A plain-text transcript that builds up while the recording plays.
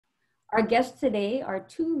Our guests today are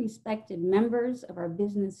two respected members of our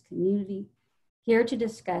business community here to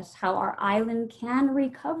discuss how our island can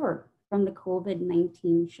recover from the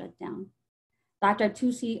COVID-19 shutdown. Dr.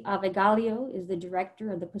 Tusi Avegalio is the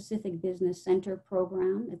director of the Pacific Business Center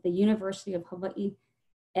program at the University of Hawai'i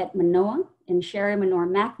at Manoa, and Sherry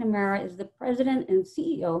Menor-McNamara is the president and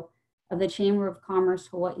CEO of the Chamber of Commerce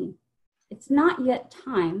Hawaii. It's not yet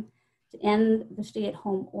time to end the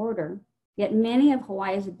stay-at-home order, yet many of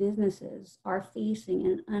Hawaii's businesses are facing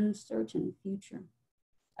an uncertain future.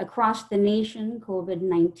 Across the nation,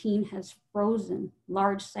 COVID-19 has frozen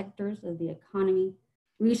large sectors of the economy.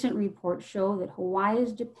 Recent reports show that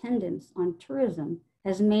Hawaii's dependence on tourism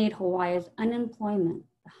has made Hawaii's unemployment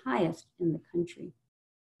the highest in the country.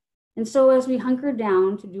 And so as we hunker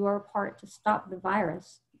down to do our part to stop the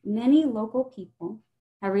virus, many local people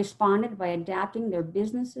have responded by adapting their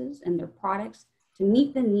businesses and their products to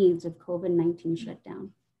meet the needs of COVID-19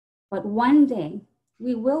 shutdown. But one day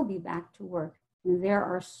we will be back to work, and there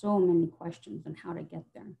are so many questions on how to get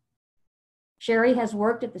there. Sherry has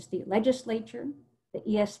worked at the state legislature, the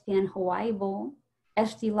ESPN Hawaii Bowl,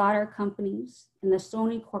 Estee Lauder Companies, and the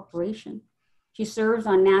Sony Corporation. She serves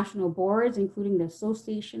on national boards, including the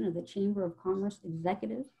Association of the Chamber of Commerce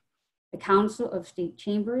Executives, the Council of State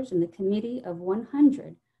Chambers, and the Committee of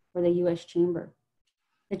 100 for the U.S. Chamber.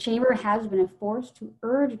 The Chamber has been forced to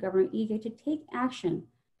urge Governor Ige to take action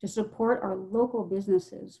to support our local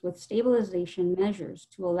businesses with stabilization measures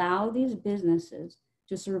to allow these businesses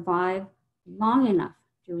to survive long enough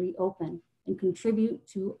to reopen and contribute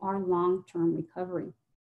to our long-term recovery.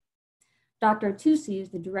 Dr. Tusi is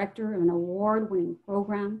the director of an award-winning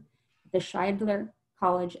program at the Scheidler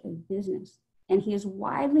College of Business, and he is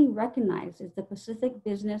widely recognized as the Pacific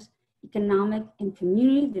Business, Economic, and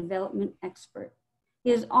Community Development expert. He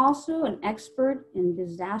is also an expert in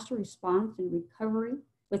disaster response and recovery.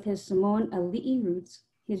 With his Samoan Ali'i roots,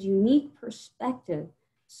 his unique perspective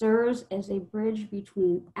serves as a bridge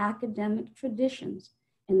between academic traditions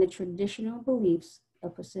and the traditional beliefs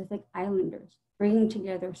of Pacific Islanders, bringing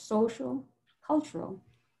together social, cultural,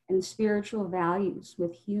 and spiritual values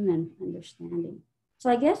with human understanding. So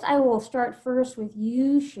I guess I will start first with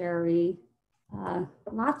you, Sherry.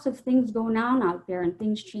 Lots of things going on out there and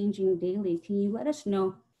things changing daily. Can you let us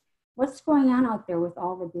know what's going on out there with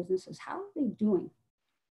all the businesses? How are they doing?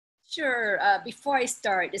 Sure. Before I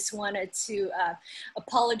start, just wanted to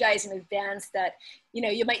apologize in advance that,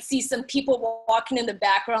 you might see some people walking in the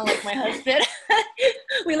background like my husband.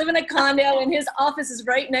 We live in a condo and his office is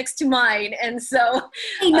right next to mine. And so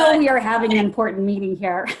I know we are having an important meeting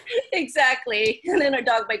here. Exactly. And then our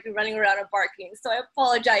dog might be running around and barking. So I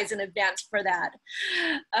apologize in advance for that.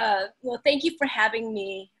 Well, thank you for having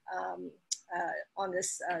me on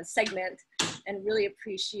this segment, and really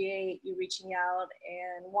appreciate you reaching out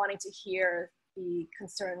and wanting to hear the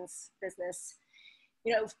concerns business.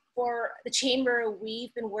 For the Chamber,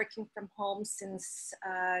 we've been working from home since,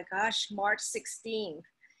 March 16th.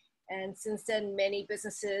 And since then, many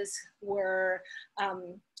businesses were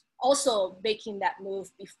also making that move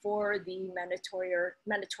before the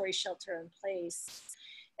mandatory shelter in place.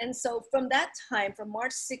 And so from that time, from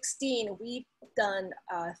March 16, we've done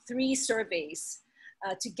 3 surveys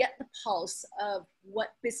to get the pulse of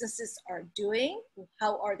what businesses are doing,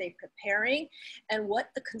 how are they preparing, and what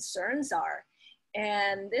the concerns are.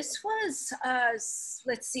 And this was,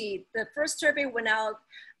 let's see, the first survey went out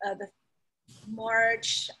the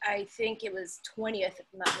March, I think it was 20th, if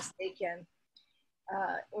I'm not mistaken,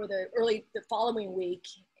 or the following week.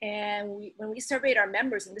 And when we surveyed our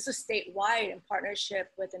members, and this was statewide in partnership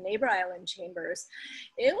with the neighbor island chambers,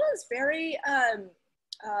 it was very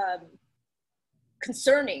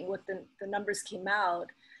concerning what the numbers came out.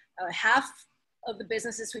 Half of the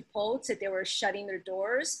businesses we polled said they were shutting their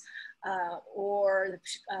doors or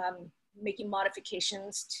making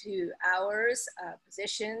modifications to hours,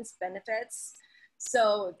 positions, benefits.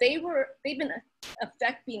 So they've been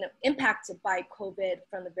being impacted by COVID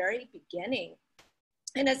from the very beginning.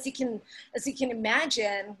 And as you can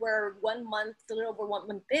imagine, we're a little over 1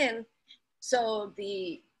 month in, so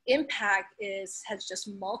the impact has just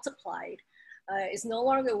multiplied. It's no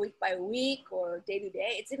longer week by week or day to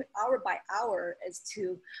day, it's even hour by hour as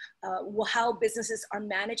to how businesses are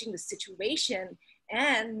managing the situation.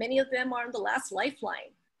 And many of them are on the last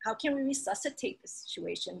lifeline. How can we resuscitate the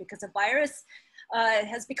situation? Because the virus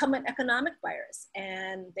has become an economic virus,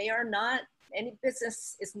 and any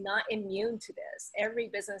business is not immune to this. Every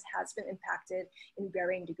business has been impacted in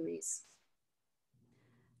varying degrees.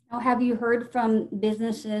 Now, have you heard from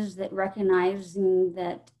businesses that recognizing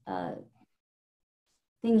that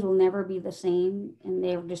things will never be the same and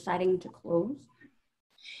they're deciding to close?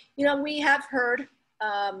 you know, we have heard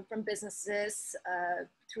from businesses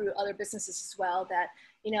through other businesses as well that,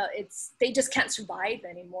 you know, they just can't survive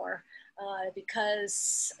anymore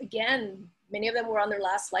because, again, many of them were on their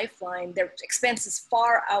last lifeline. Their expenses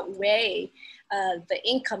far outweigh the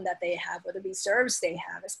income that they have or the reserves they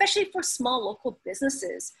have, especially for small local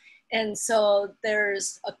businesses. And so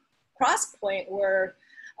there's a cross point where,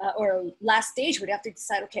 or a last stage where you have to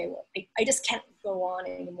decide, okay, well, I just can't go on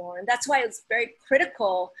anymore. And that's why it's very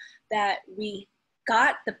critical that we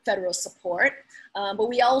got the federal support, but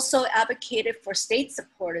we also advocated for state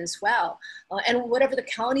support as well. And whatever the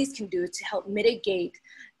counties can do to help mitigate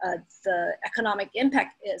the economic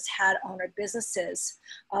impact it's had on our businesses.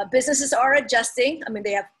 Businesses are adjusting. I mean,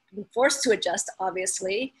 they have been forced to adjust,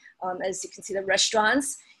 obviously. As you can see, the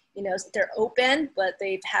restaurants, you know, they're open, but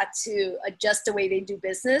they've had to adjust the way they do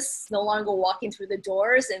business, no longer walking through the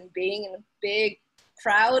doors and being in a big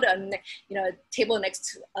crowd on, you know, a table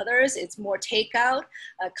next to others. It's more takeout,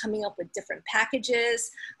 coming up with different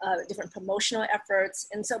packages, different promotional efforts.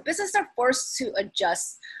 And so businesses are forced to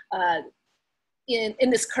adjust in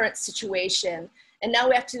this current situation. And now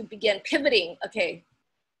we have to begin pivoting. Okay,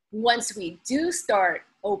 once we do start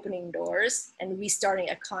opening doors and restarting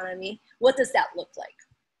economy, what does that look like?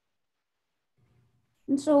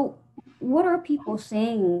 And so what are people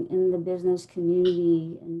saying in the business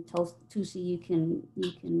community? And Tusi, you can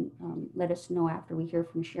let us know after we hear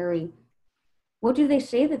from Sherry. What do they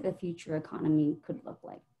say that the future economy could look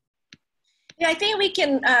like? Yeah, I think we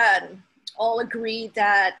can all agree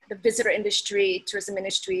that the visitor industry, tourism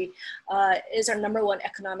industry, is our #1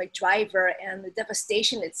 economic driver, and the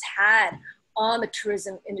devastation it's had on the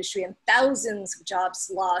tourism industry and thousands of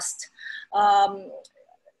jobs lost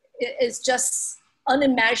is just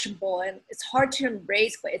unimaginable, and it's hard to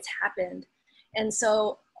embrace, but it's happened. And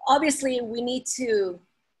so obviously we need to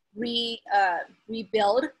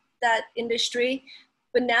rebuild that industry,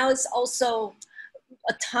 but now is also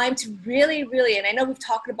a time to really, and I know we've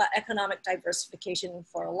talked about economic diversification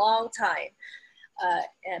for a long time,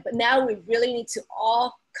 but now we really need to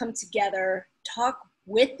all come together, talk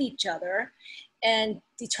with each other, and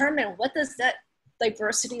determine what does that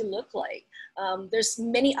diversity look like. There's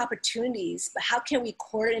many opportunities, but how can we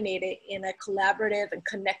coordinate it in a collaborative and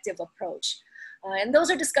connective approach? And those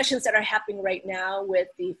are discussions that are happening right now with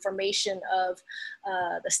the formation of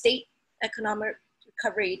the State Economic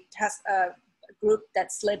Recovery Task Group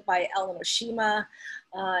that's led by Alan Oshima,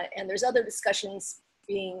 and there's other discussions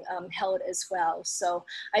being held as well. So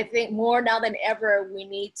I think more now than ever, we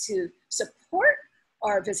need to support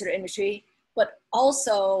our visitor industry, but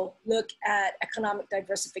also look at economic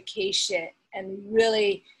diversification and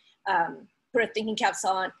really put our thinking caps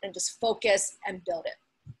on and just focus and build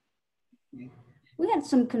it. We had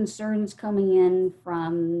some concerns coming in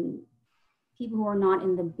from people who are not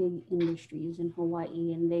in the big industries in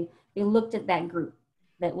Hawaii, and they looked at that group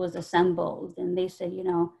that was assembled and they said, you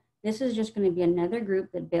know, this is just going to be another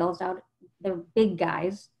group that bails out the big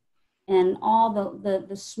guys, and all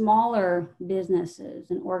the smaller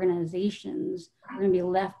businesses and organizations are going to be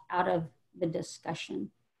left out of the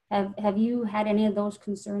discussion. Have you had any of those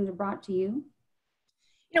concerns brought to you?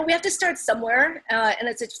 You know, we have to start somewhere, and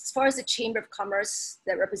it's as far as the Chamber of Commerce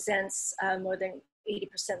that represents more than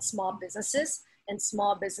 80% small businesses, and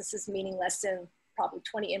small businesses meaning less than probably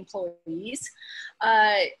 20 employees.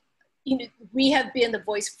 You know, we have been the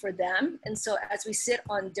voice for them. And so as we sit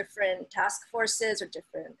on different task forces or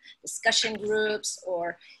different discussion groups,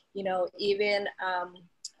 or, you know, even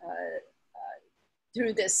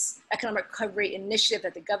through this economic recovery initiative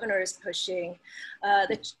that the governor is pushing,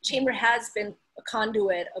 the chamber has been a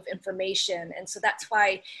conduit of information. And so that's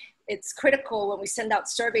why it's critical when we send out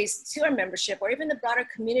surveys to our membership or even the broader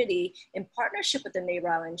community in partnership with the Neighbor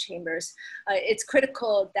Island Chambers. It's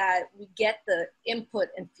critical that we get the input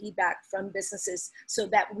and feedback from businesses so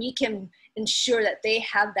that we can ensure that they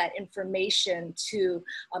have that information to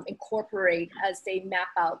incorporate as they map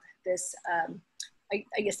out this,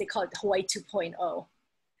 I guess they call it Hawaii 2.0.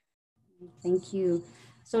 Thank you.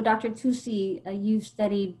 So Dr. Tusi, you've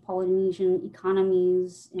studied Polynesian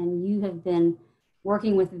economies, and you have been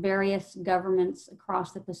working with various governments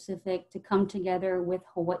across the Pacific to come together with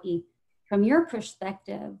Hawaii. From your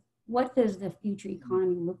perspective, what does the future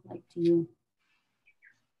economy look like to you?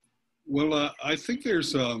 Well, I think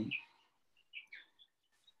there's,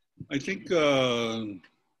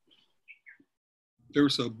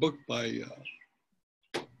 there's a book by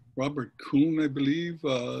Robert Kuhn, I believe,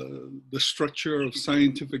 The Structure of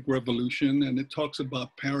Scientific Revolution, and it talks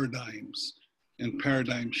about paradigms and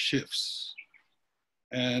paradigm shifts.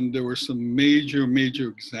 And there were some major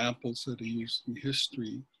examples that he used in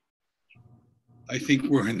history. I think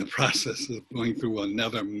we're in the process of going through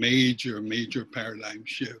another major paradigm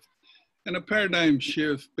shift. And a paradigm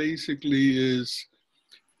shift basically is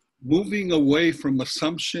moving away from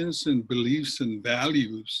assumptions and beliefs and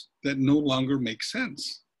values that no longer make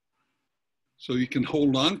sense. So you can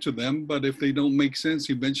hold on to them, but if they don't make sense,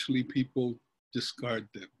 eventually people discard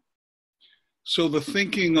them. So the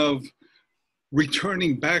thinking of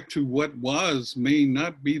returning back to what was may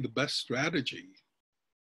not be the best strategy,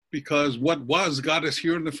 because what was got us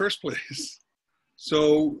here in the first place.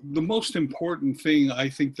 So the most important thing I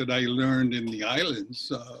think that I learned in the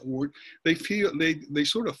islands, they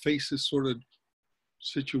sort of face this sort of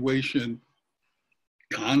situation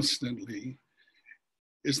constantly,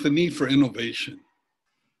 is the need for innovation.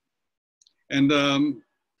 And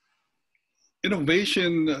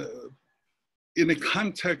innovation in a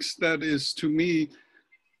context that is, to me,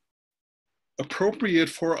 appropriate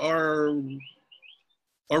for our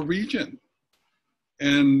region.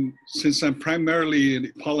 And since I'm primarily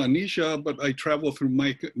in Polynesia, but I travel through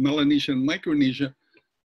Melanesia and Micronesia,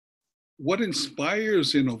 what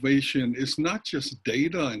inspires innovation is not just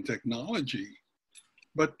data and technology,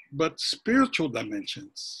 but spiritual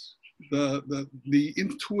dimensions, the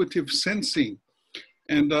intuitive sensing.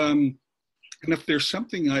 And if there's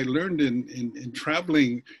something I learned in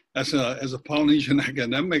traveling as a Polynesian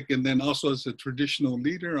academic, and then also as a traditional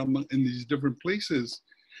leader in these different places,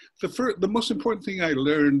 the most important thing I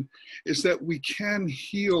learned is that we can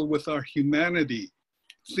heal with our humanity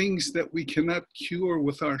things that we cannot cure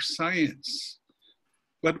with our science,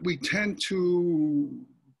 but we tend to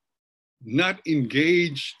not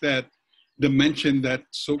engage that dimension that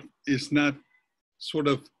is not sort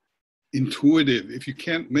of intuitive. If you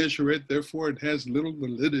can't measure it, therefore it has little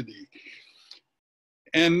validity.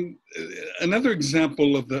 And another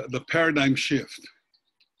example of the paradigm shift,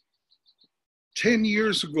 10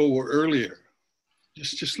 years ago or earlier,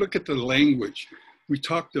 just look at the language. We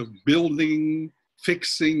talked of building,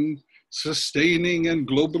 fixing, sustaining, and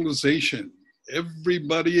globalization.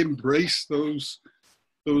 Everybody embraced those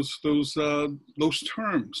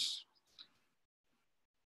terms.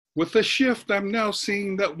 With the shift, I'm now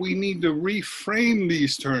seeing that we need to reframe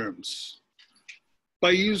these terms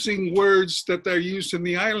by using words that are used in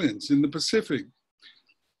the islands, in the Pacific.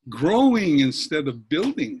 Growing instead of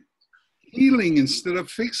building, healing instead of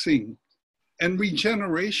fixing, and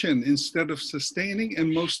regeneration instead of sustaining,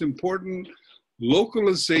 and most important,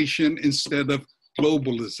 localization instead of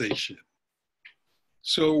globalization.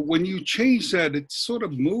 So when you change that, it sort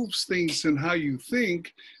of moves things in how you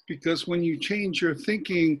think, because when you change your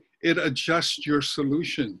thinking, it adjusts your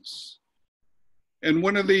solutions. And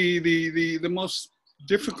one of the most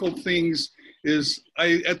difficult things is,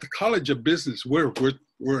 at the College of Business, we're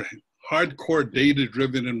hardcore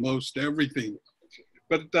data-driven in most everything.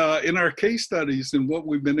 But in our case studies and what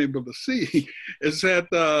we've been able to see is that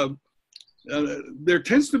there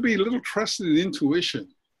tends to be little trust in intuition.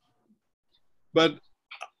 But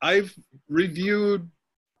I've reviewed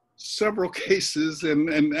several cases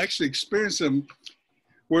and actually experienced them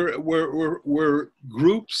where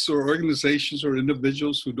groups or organizations or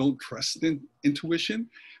individuals who don't trust in intuition,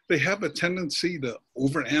 they have a tendency to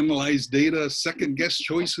overanalyze data, second guess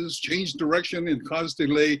choices, change direction, and cause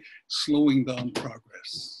delay, slowing down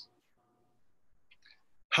progress.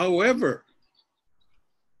 However,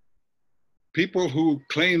 people who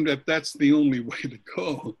claim that that's the only way to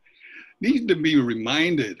go need to be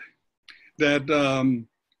reminded that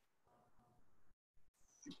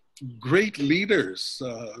great leaders,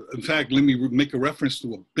 in fact, let me make a reference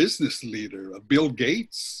to a business leader, Bill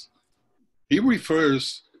Gates. He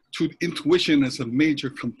refers to intuition as a major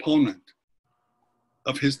component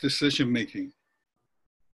of his decision-making.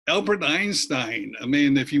 Albert Einstein, I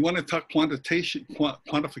mean, if you want to talk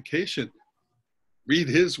quantification, read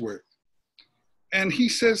his work. And he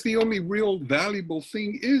says the only real valuable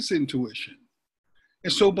thing is intuition.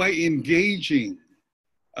 And so by engaging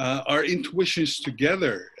our intuitions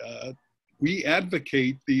together, we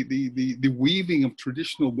advocate the weaving of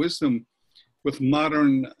traditional wisdom with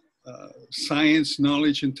modern science,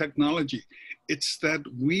 knowledge, and technology. It's that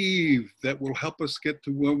weave that will help us get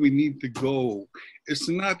to where we need to go. It's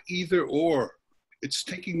not either or. It's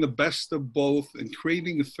taking the best of both and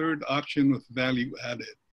creating a third option with value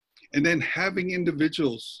added. And then having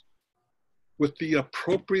individuals with the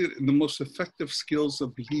appropriate and the most effective skills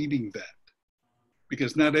of leading that.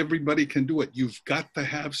 Because not everybody can do it. You've got to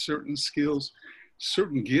have certain skills,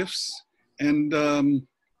 certain gifts, and I'm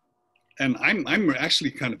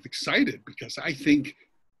actually kind of excited because I think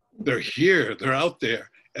they're here, they're out there,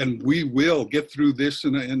 and we will get through this.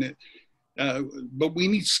 But we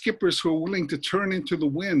need skippers who are willing to turn into the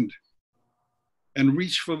wind and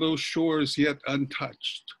reach for those shores yet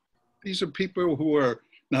untouched. These are people who are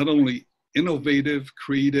not only innovative,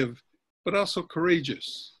 creative, but also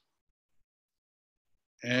courageous.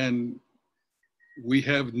 And we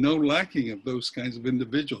have no lacking of those kinds of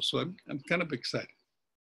individuals. So I'm kind of excited.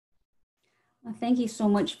 Well, thank you so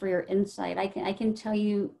much for your insight. I can tell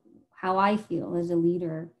you how I feel as a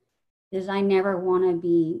leader is I never want to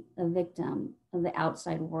be a victim of the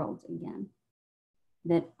outside world again.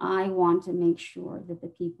 That I want to make sure that the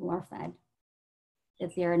people are fed,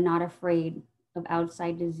 that they are not afraid of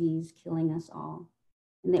outside disease killing us all,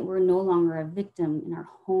 and that we're no longer a victim in our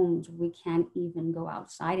homes where we can't even go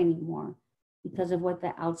outside anymore because of what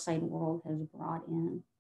the outside world has brought in.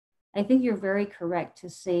 I think you're very correct to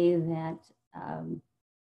say that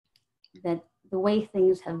that the way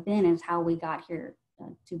things have been is how we got here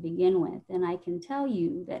to begin with. And I can tell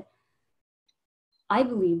you that I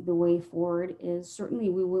believe the way forward is certainly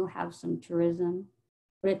we will have some tourism,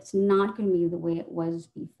 but it's not going to be the way it was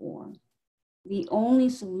before. The only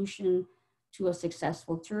solution to a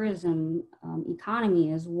successful tourism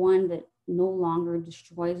economy is one that no longer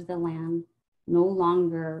destroys the land, no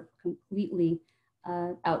longer completely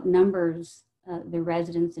outnumbers the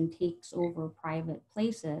residents and takes over private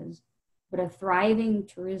places, but a thriving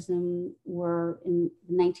tourism where in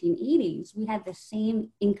the 1980s, we had the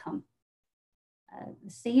same income,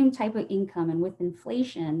 the same type of income, and with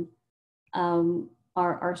inflation,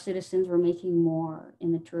 our citizens were making more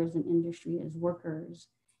in the tourism industry as workers.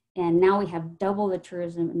 And now we have double the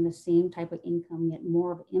tourism and the same type of income, yet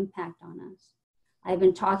more of an impact on us. I've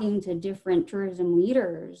been talking to different tourism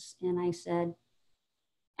leaders, and I said,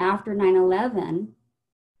 after 9/11,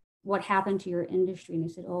 what happened to your industry? And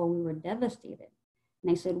they said, oh, we were devastated.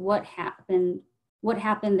 And I said, what happened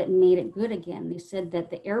that made it good again? They said that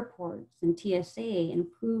the airports and TSA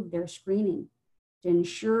improved their screening to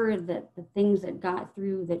ensure that the things that got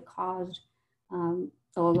through that caused or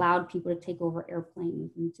allowed people to take over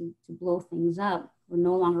airplanes and to blow things up were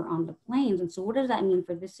no longer on the planes. And so what does that mean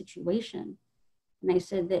for this situation? And I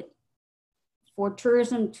said that for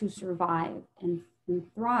tourism to survive and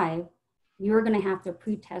thrive, you're going to have to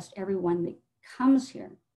pre-test everyone that comes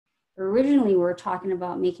here. Originally, we were talking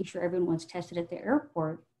about making sure everyone's tested at the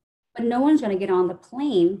airport, but no one's going to get on the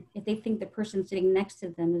plane if they think the person sitting next to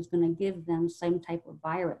them is going to give them some type of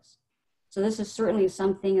virus. So this is certainly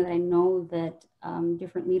something that I know that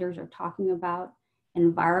different leaders are talking about.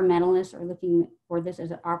 Environmentalists are looking for this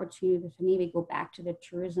as an opportunity to maybe go back to the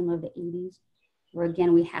tourism of the 80s, where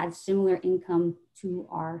again, we had similar income to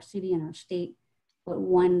our city and our state, but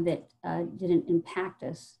one that didn't impact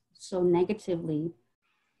us so negatively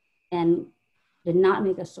and did not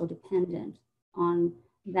make us so dependent on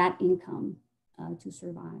that income to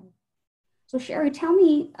survive. So Sherry, tell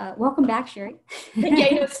me, welcome back, Sherry.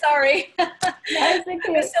 Yeah, sorry. That's okay.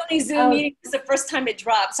 There's so many Zoom meetings. It's the first time it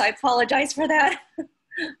dropped, so I apologize for that.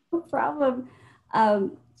 No problem. Tell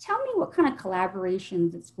me what kind of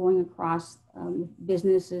collaborations it's going across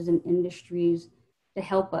businesses and industries to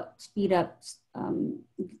help speed up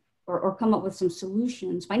or come up with some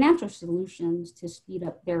solutions, financial solutions to speed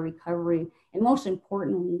up their recovery, and most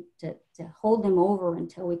importantly, to hold them over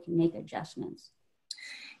until we can make adjustments.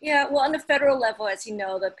 Yeah, well, on the federal level, as you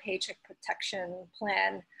know, the Paycheck Protection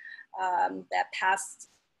Plan that passed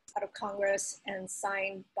out of Congress and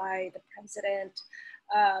signed by the president,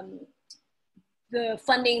 the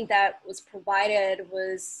funding that was provided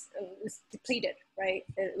was depleted, right?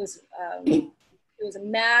 It was a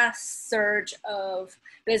mass surge of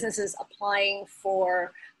businesses applying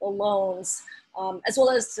for the loans, as well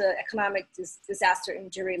as the economic disaster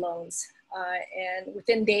injury loans. And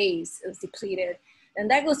within days, it was depleted. And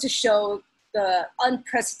that goes to show the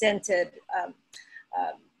unprecedented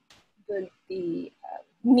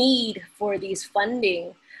need for these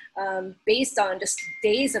funding based on just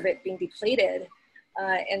days of it being depleted.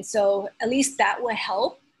 And so at least that will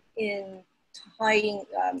help in tying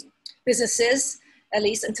businesses at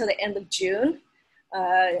least until the end of June.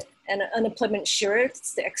 And unemployment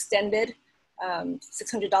insurance, the extended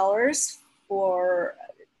 $600 for,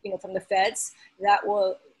 from the feds, that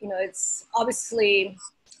will, it's obviously,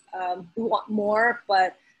 we want more,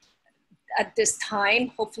 but at this time,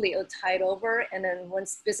 hopefully it'll tide over. And then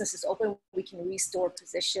once businesses open, we can restore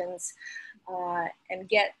positions and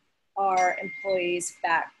get our employees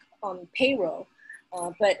back on payroll.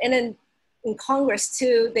 And then in Congress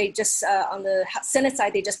too, they just, on the Senate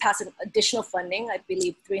side, they just passed an additional funding, I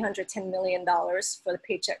believe $310 million for the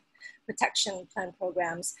Paycheck Protection Plan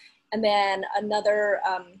programs. And then another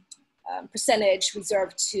percentage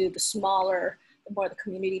reserved to the more the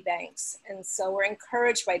community banks. And so we're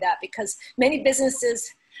encouraged by that because many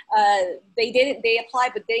businesses they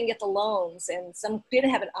applied but didn't get the loans, and some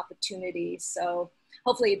didn't have an opportunity. So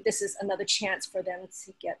hopefully this is another chance for them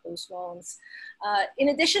to get those loans. In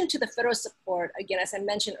addition to the federal support, again, as I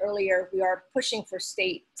mentioned earlier, we are pushing for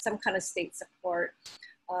some kind of state support,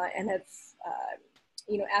 and have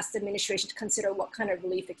asked the administration to consider what kind of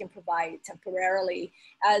relief it can provide temporarily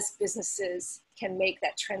as businesses can make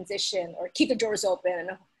that transition or keep the doors open,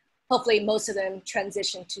 and hopefully most of them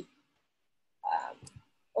transition to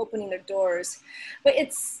opening their doors. But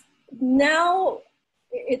it's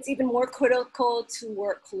even more critical to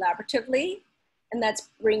work collaboratively, and that's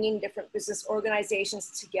bringing different business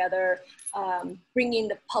organizations together, bringing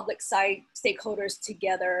the public side stakeholders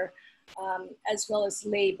together, as well as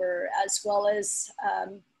labor, as well as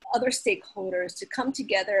other stakeholders to come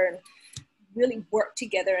together and really work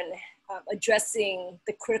together and addressing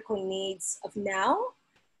the critical needs of now.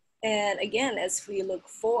 And again, as we look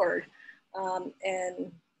forward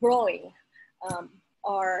and growing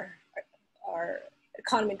our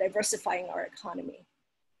economy, diversifying our economy.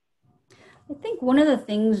 I think one of the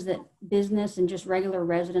things that business and just regular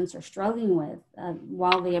residents are struggling with,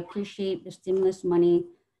 while they appreciate the stimulus money,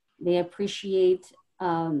 they appreciate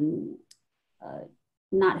not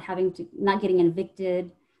getting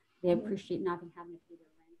evicted, they appreciate not having to pay their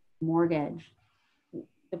rent, mortgage.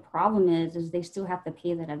 The problem is they still have to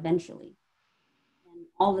pay that eventually. And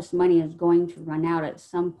all this money is going to run out at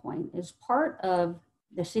some point. As part of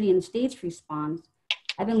the city and state's response,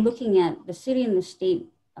 I've been looking at the city and the state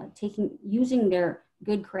using their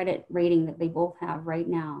good credit rating that they both have right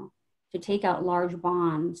now to take out large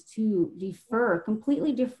bonds to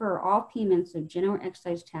completely defer all payments of general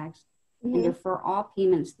excise tax and defer all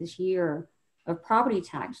payments this year of property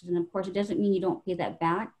taxes. And of course, it doesn't mean you don't pay that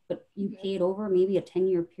back, but you pay it over maybe a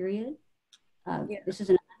 10-year period. This is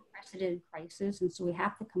an unprecedented crisis, and so we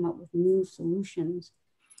have to come up with new solutions.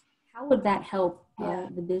 How would that help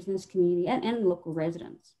the business community and local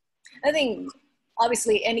residents? I think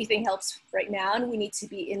obviously anything helps right now, and we need to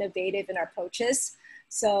be innovative in our approaches.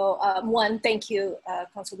 So one, thank you,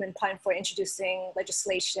 Councilwoman Pine, for introducing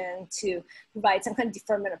legislation to provide some kind of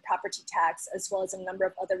deferment of property tax, as well as a number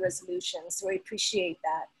of other resolutions. So we appreciate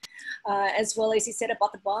that. As well as you said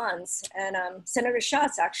about the bonds. And Senator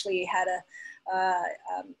Schatz actually had a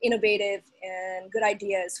innovative and good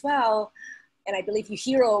idea as well. And I believe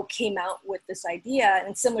UHERO came out with this idea,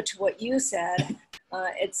 and similar to what you said,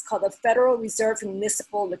 it's called the Federal Reserve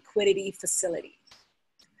Municipal Liquidity Facility.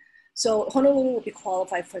 So Honolulu will be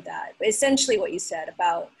qualified for that. But essentially what you said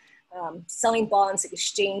about selling bonds in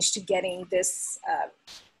exchange to getting this,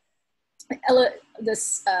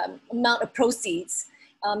 amount of proceeds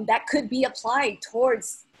that could be applied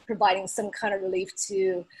towards providing some kind of relief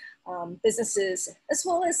to businesses, as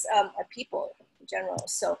well as our people in general.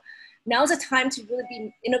 So now's a time to really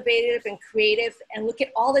be innovative and creative and look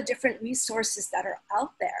at all the different resources that are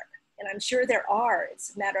out there. And I'm sure there are.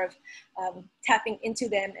 It's a matter of tapping into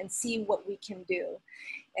them and see what we can do.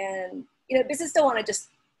 And, businesses don't want to just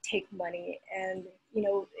take money. And,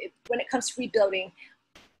 when it comes to rebuilding,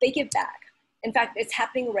 they give back. In fact, it's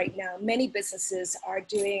happening right now. Many businesses are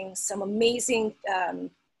doing some amazing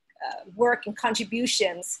work and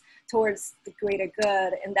contributions towards the greater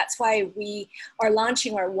good. And that's why we are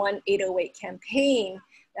launching our 1-808 campaign,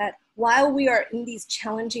 that while we are in these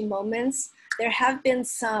challenging moments, there have been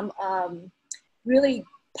some really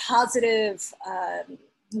positive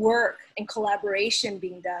work and collaboration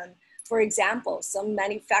being done. For example, some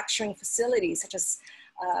manufacturing facilities such as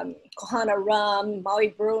Kohana Rum, Maui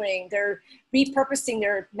Brewing, they're repurposing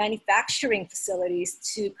their manufacturing facilities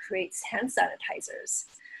to create hand sanitizers,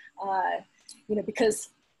 because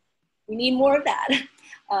we need more of that.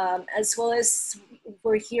 As well as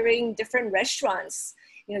we're hearing different restaurants,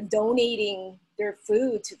 donating their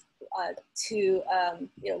food to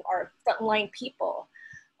our frontline people,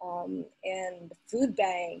 and the food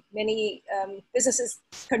bank, many businesses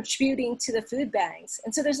contributing to the food banks.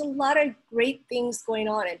 And so there's a lot of great things going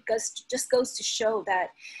on. It just goes to show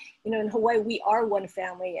that, in Hawaii, we are one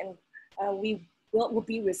family, and we will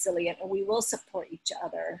be resilient, and we will support each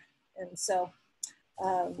other. And so,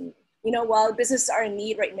 while businesses are in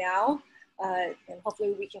need right now, and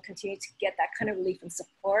hopefully we can continue to get that kind of relief and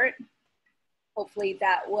support, hopefully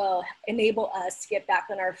that will enable us to get back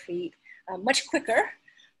on our feet much quicker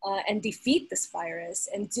and defeat this virus,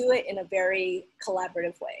 and do it in a very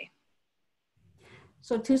collaborative way.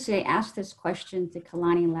 So Tusi, I asked this question to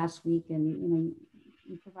Kalani last week, and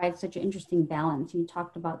you provide such an interesting balance. You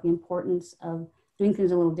talked about the importance of doing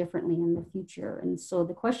things a little differently in the future. And so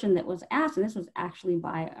the question that was asked, and this was actually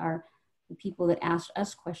by the people that asked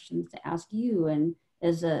us questions to ask you, and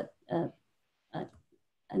as a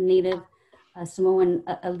native Samoan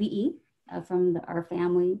ali'i from our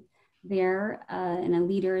family there, and a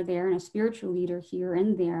leader there, and a spiritual leader here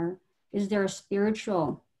and there. Is there a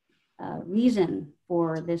spiritual reason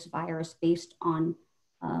for this virus based on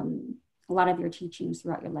a lot of your teachings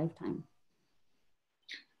throughout your lifetime?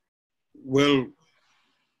 Well,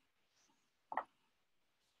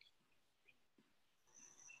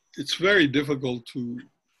 it's very difficult to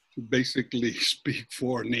basically speak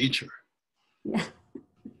for nature. Yeah.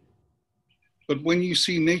 But when you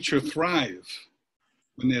see nature thrive,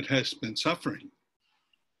 when it has been suffering,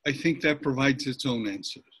 I think that provides its own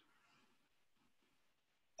answers.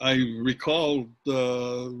 I recall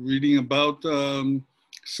reading about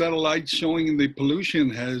satellites showing the pollution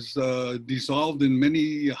has dissolved in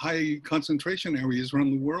many high concentration areas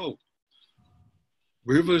around the world.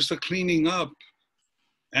 Rivers are cleaning up.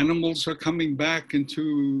 Animals are coming back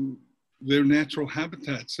into their natural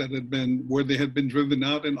habitats that had been, where they had been driven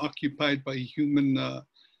out and occupied by human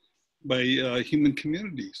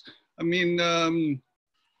communities. I mean,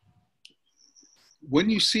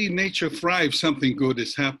 when you see nature thrive, something good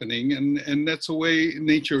is happening, and that's the way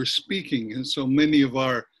nature is speaking. And so many of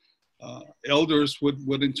our elders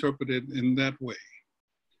would interpret it in that way.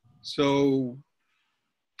 So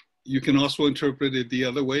you can also interpret it the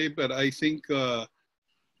other way, but I think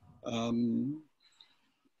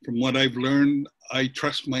from what I've learned, I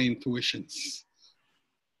trust my intuitions.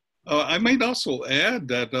 I might also add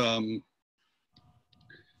that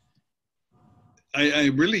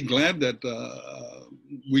I'm really glad that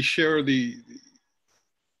we share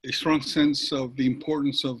a strong sense of the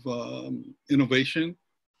importance of innovation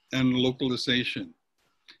and localization.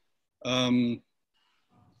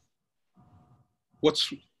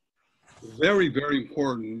 What's very, very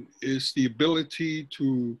important is the ability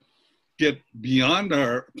to get beyond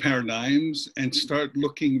our paradigms and start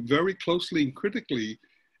looking very closely and critically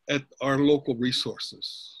at our local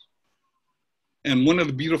resources. And one of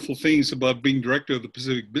the beautiful things about being director of the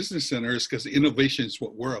Pacific Business Center is because innovation is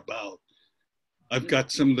what we're about. I've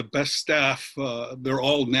got some of the best staff. They're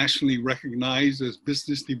all nationally recognized as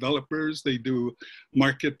business developers. They do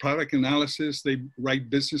market product analysis. They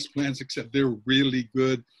write business plans, except they're really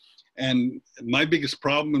good. And my biggest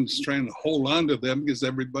problem is trying to hold on to them because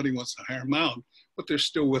everybody wants to hire them out, but they're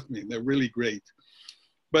still with me. They're really great.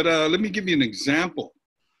 But let me give you an example.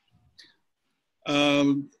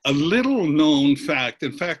 A little known fact,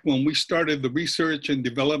 in fact, when we started the research and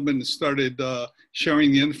development and started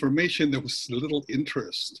sharing the information, there was little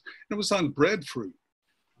interest. It was on breadfruit.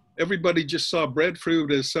 Everybody just saw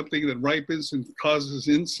breadfruit as something that ripens and causes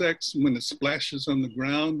insects when it splashes on the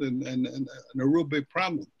ground and a real big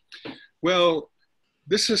problem. Well,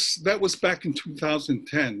 that was back in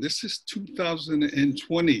 2010. This is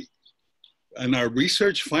 2020. And our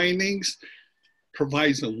research findings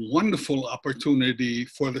provides a wonderful opportunity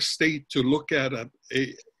for the state to look at a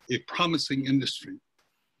promising industry.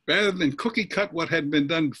 Rather than cookie cut what had been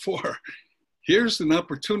done before, here's an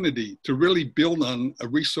opportunity to really build on a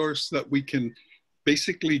resource that we can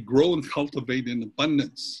basically grow and cultivate in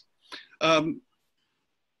abundance.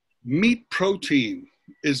 Meat protein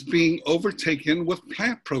is being overtaken with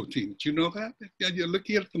plant protein. Do you know that? Yeah, you're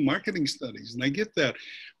looking at the marketing studies, and I get that.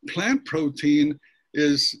 Plant protein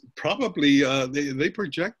is probably, they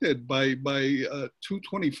projected by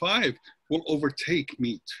 225 will overtake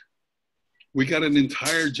meat. We got an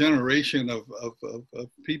entire generation of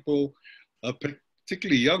people,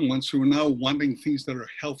 particularly young ones, who are now wanting things that are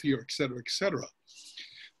healthier, et cetera, et cetera.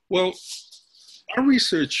 Well, our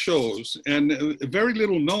research shows, and very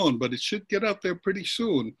little known, but it should get out there pretty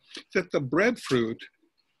soon, that the breadfruit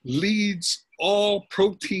leads all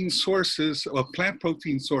protein sources, or plant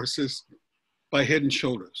protein sources, by head and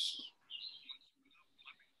shoulders.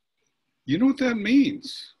 You know what that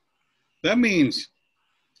means? That means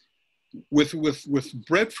with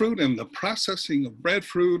breadfruit and the processing of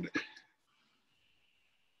breadfruit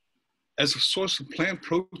as a source of plant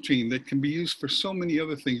protein that can be used for so many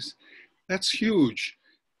other things, that's huge.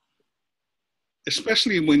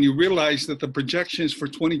 Especially when you realize that the projections for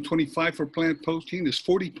 2025 for plant protein is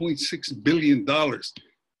 $40.6 billion. It's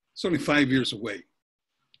only 5 years away.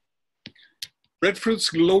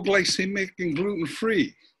 Breadfruit's low glycemic and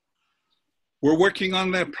gluten-free. We're working on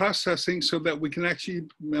that processing so that we can actually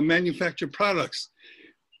manufacture products.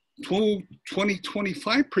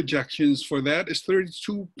 2025 projections for that is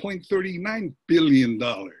 $32.39 billion.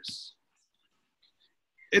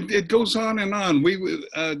 It goes on and on.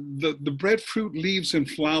 The breadfruit leaves and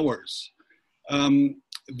flowers.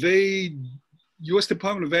 U.S.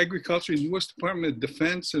 Department of Agriculture and U.S. Department of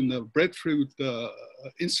Defense and the Breadfruit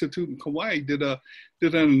Institute in Kauai did an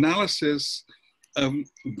analysis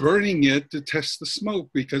burning it to test the smoke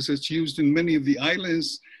because it's used in many of the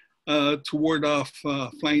islands to ward off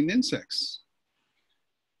flying insects.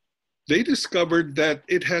 They discovered that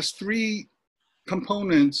it has 3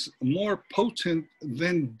 components more potent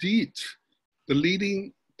than DEET, the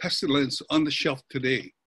leading pestilence on the shelf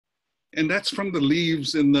today. And that's from the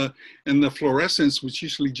leaves and the fluorescence, which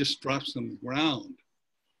usually just drops on the ground.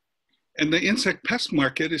 And the insect pest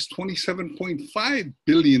market is $27.5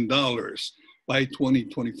 billion by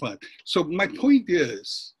 2025. So my point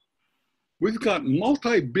is, we've got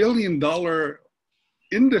multi-billion-dollar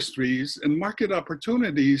industries and market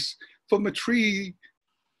opportunities from a tree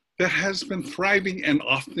that has been thriving and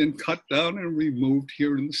often cut down and removed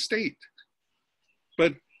here in the state.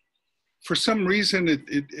 But for some reason,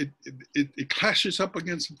 it clashes up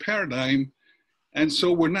against a paradigm. And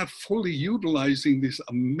so we're not fully utilizing these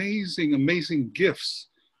amazing, amazing gifts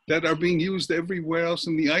that are being used everywhere else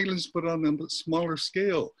in the islands, but on a smaller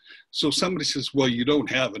scale. So somebody says, well, you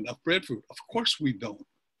don't have enough breadfruit. Of course we don't.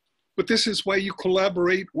 But this is why you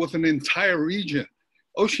collaborate with an entire region.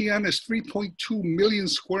 Oceania is 3.2 million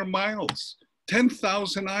square miles,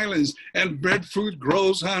 10,000 islands, and breadfruit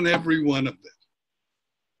grows on every one of them.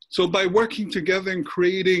 So by working together and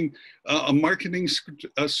creating a marketing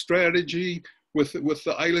strategy with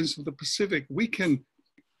the islands of the Pacific, we can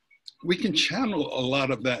channel a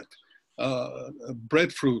lot of that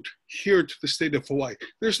breadfruit here to the state of Hawaii.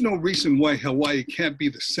 There's no reason why Hawaii can't be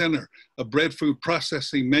the center of breadfruit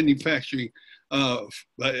processing, manufacturing,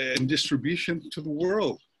 and distribution to the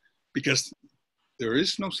world, because there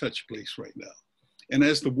is no such place right now. And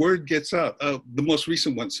as the word gets out, the most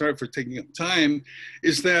recent one, sorry for taking up time,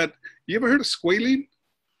 is that, you ever heard of squalene?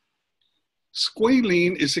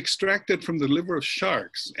 Squalene is extracted from the liver of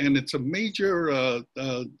sharks, and it's a major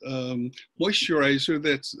moisturizer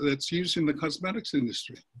that's used in the cosmetics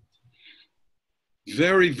industry.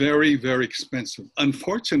 Very, very, very expensive.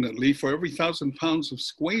 Unfortunately, for every 1,000 pounds of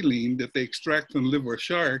squalene that they extract from the liver of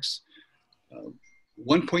sharks,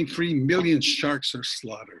 1.3 million sharks are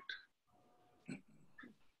slaughtered.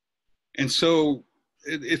 And so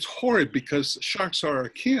it's horrid because sharks are our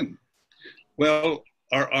kin. Well,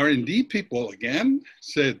 our R&D people, again,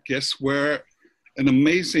 said, guess where an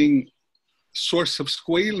amazing source of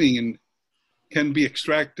squalene can be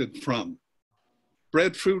extracted from?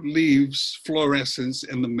 Breadfruit leaves, fluorescence,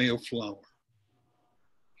 and the male flower.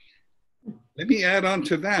 Let me add on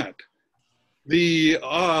to that. The,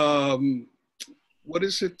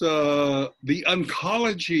 the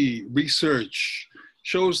oncology research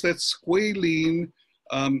shows that squalene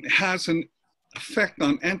has an effect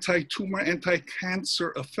on anti-tumor,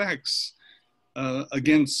 anti-cancer effects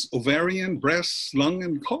against ovarian, breast, lung,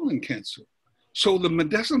 and colon cancer. So the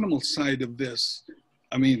medicinal side of this,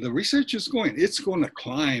 I mean, the research is it's going to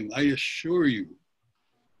climb, I assure you.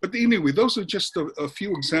 But anyway, those are just a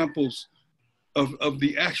few examples of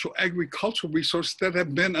the actual agricultural resource that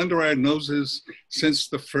have been under our noses since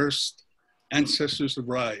the first ancestors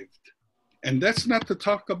arrived. And that's not to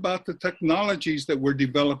talk about the technologies that we're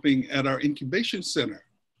developing at our incubation center,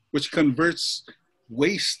 which converts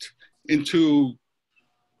waste into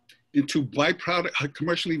byproduct,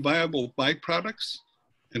 commercially viable byproducts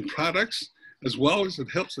and products, as well as it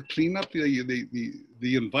helps to clean up the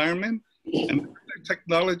environment, and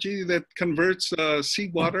technology that converts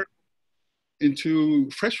seawater into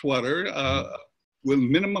fresh water with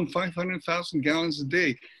minimum 500,000 gallons a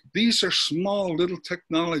day. These are small little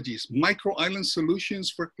technologies, micro island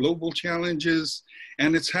solutions for global challenges,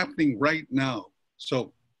 and it's happening right now.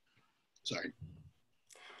 So, sorry.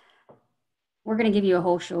 We're gonna give you a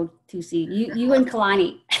whole show, Tusi. You and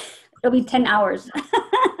Kalani. It'll be 10 hours.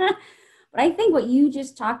 But I think what you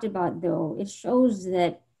just talked about, though, it shows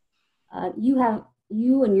that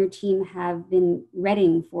you and your team have been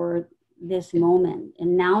readying for this moment.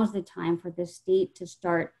 And now's the time for the state to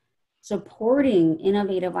start supporting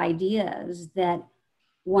innovative ideas that,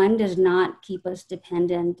 one, does not keep us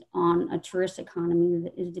dependent on a tourist economy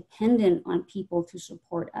that is dependent on people to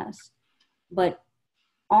support us, but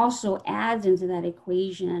also adds into that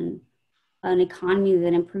equation an economy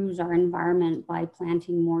that improves our environment by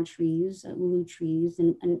planting more trees, ulu trees,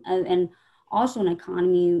 and also an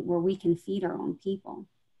economy where we can feed our own people.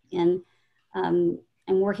 And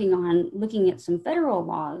I'm working on looking at some federal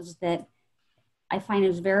laws that I find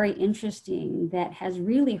is very interesting that has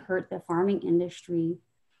really hurt the farming industry,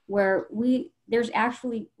 where there's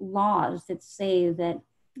actually laws that say that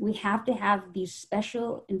we have to have these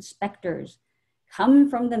special inspectors come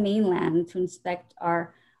from the mainland to inspect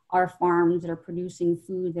our farms that are producing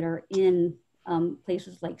food that are in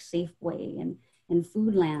places like Safeway and and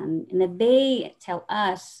food land, and that they tell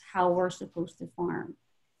us how we're supposed to farm.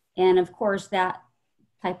 And of course, that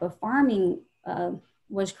type of farming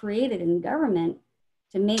was created in government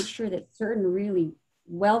to make sure that certain really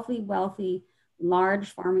wealthy, large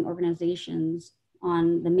farming organizations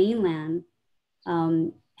on the mainland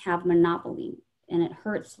have monopoly. And it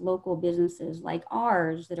hurts local businesses like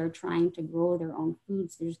ours that are trying to grow their own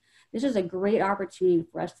foods. This is a great opportunity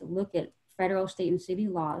for us to look at federal, state, and city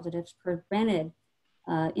laws that have prevented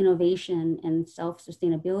innovation and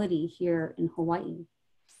self-sustainability here in Hawaii.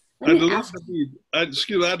 I'd love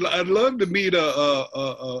to meet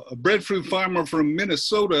a breadfruit farmer from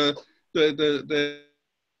Minnesota that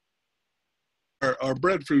our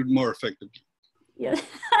breadfruit more effectively. Yeah.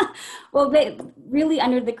 Well, they really,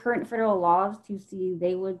 under the current federal laws, Tusi,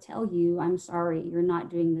 they would tell you, I'm sorry, you're not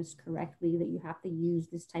doing this correctly, that you have to use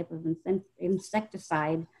this type of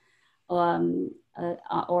insecticide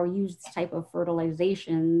or use this type of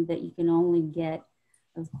fertilization that you can only get,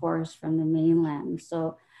 of course, from the mainland.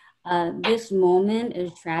 So this moment,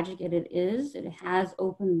 as tragic as it is, it has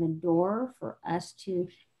opened the door for us to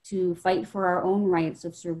fight for our own rights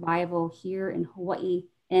of survival here in Hawaii.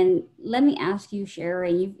 And let me ask you,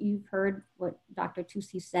 Sherry, you've heard what Dr.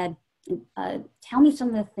 Tusi said. Tell me some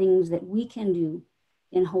of the things that we can do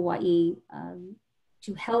in Hawaii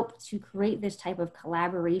to help to create this type of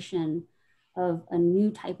collaboration of a new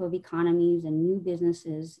type of economies and new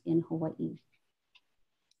businesses in Hawaii.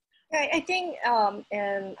 I think,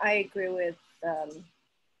 and I agree with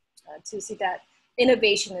Tusi, that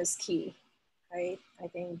innovation is key, right? I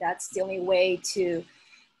think that's the only way to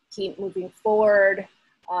keep moving forward.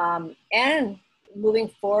 And moving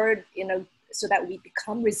forward, so that we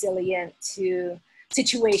become resilient to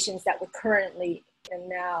situations that we're currently in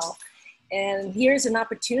now. And here's an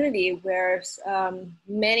opportunity where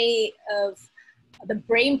many of the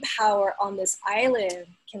brain power on this island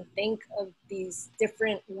can think of these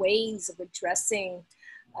different ways of addressing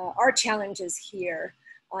our challenges here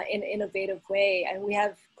in an innovative way. And we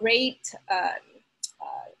have great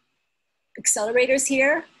accelerators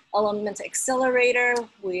here. Element Accelerator,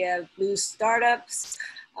 we have Blue Startups,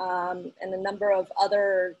 and a number of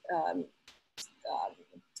other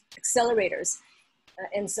accelerators.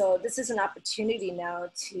 And so this is an opportunity now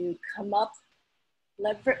to come up,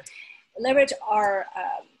 leverage our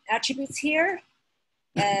attributes here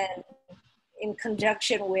and in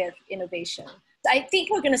conjunction with innovation. I think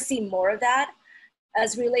we're gonna see more of that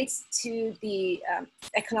as relates to the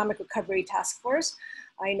Economic Recovery Task Force.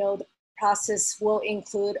 I know the process will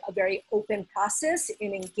include a very open process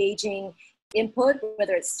in engaging input,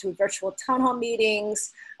 whether it's through virtual town hall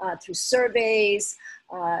meetings, through surveys,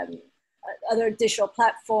 other digital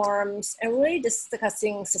platforms, and really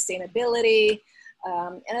discussing sustainability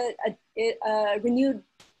and a renewed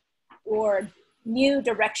or new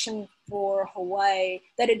direction for Hawaii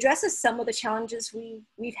that addresses some of the challenges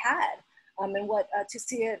we've had and what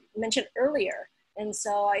Tusi mentioned earlier. And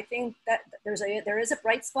so I think that there is a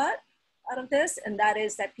bright spot out of this, and that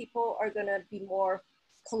is that people are going to be more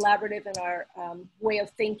collaborative in our way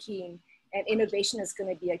of thinking, and innovation is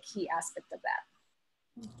going to be a key aspect of that.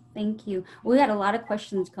 Thank you. We had a lot of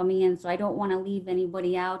questions coming in, so I don't want to leave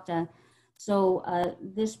anybody out. So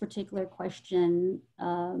this particular question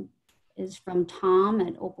is from Tom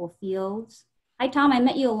at Opal Fields. Hi, Tom. I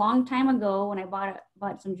met you a long time ago when I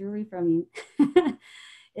bought some jewelry from you.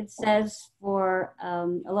 It says for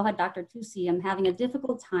Aloha Dr. Tusi, I'm having a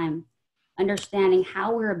difficult time understanding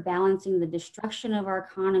how we're balancing the destruction of our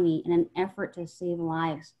economy in an effort to save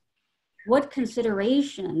lives. What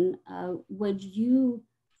consideration would you,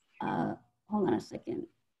 hold on a second,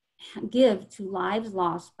 give to lives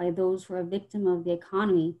lost by those who are a victim of the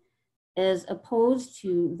economy as opposed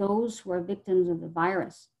to those who are victims of the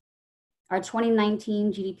virus? Our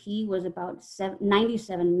 2019 GDP was about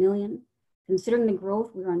 97 million. Considering the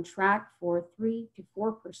growth, we're on track for 3 to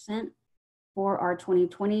 4% for our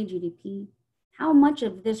 2020 GDP. How much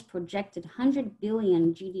of this projected 100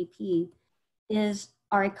 billion GDP is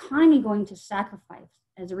our economy going to sacrifice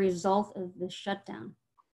as a result of this shutdown?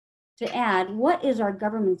 To add, what is our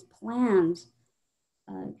government's plans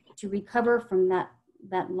to recover from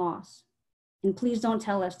that loss? And please don't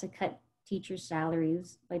tell us to cut teachers'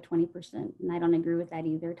 salaries by 20%. And I don't agree with that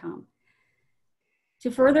either, Tom.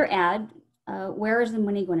 To further add, where is the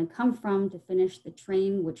money going to come from to finish the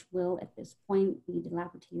train, which will at this point be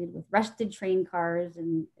dilapidated with rusted train cars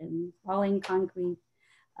and falling concrete?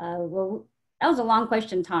 Well, that was a long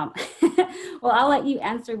question, Tom. Well, I'll let you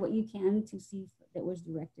answer what you can to see that was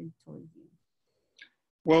directed towards you.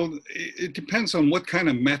 Well, it depends on what kind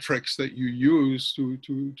of metrics that you use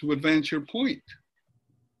to advance your point.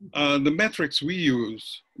 The metrics we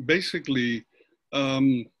use basically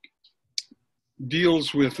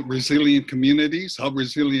deals with resilient communities. How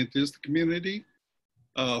resilient is the community?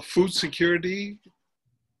 Food security.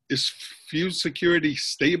 Is food security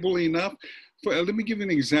stable enough? Let me give you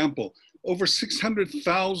an example. Over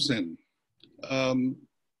 600,000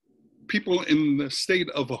 people in the state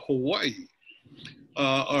of Hawaii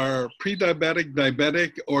are pre-diabetic,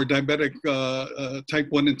 diabetic, or diabetic type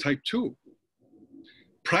 1 and type 2.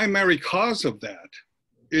 Primary cause of that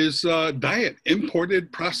is diet,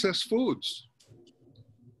 imported processed foods,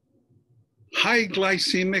 high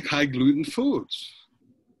glycemic, high gluten foods.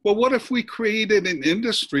 Well, what if we created an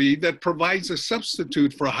industry that provides a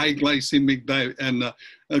substitute for high glycemic diet and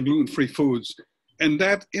gluten-free foods? And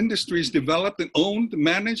that industry is developed and owned,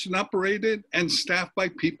 managed, and operated and staffed by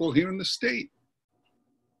people here in the state.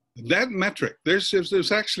 That metric,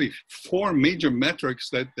 there's actually 4 major metrics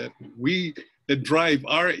that drive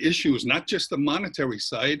our issues, not just the monetary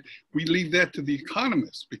side. We leave that to the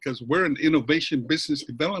economists because we're an innovation business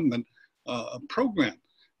development program.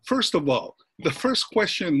 First of all, the first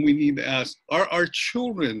question we need to ask, are our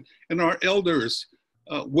children and our elders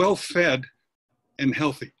well-fed and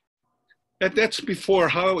healthy? That's before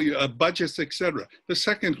how budgets, etc. The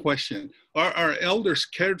second question, are our elders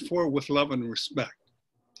cared for with love and respect?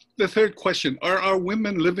 The third question, are our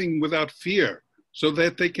women living without fear so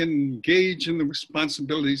that they can engage in the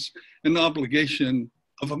responsibilities and obligation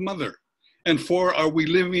of a mother? And 4, are we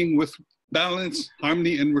living with balance,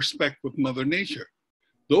 harmony, and respect with Mother Nature?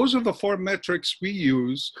 Those are the 4 metrics we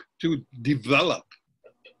use to develop.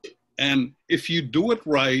 And if you do it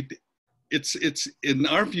right, it's in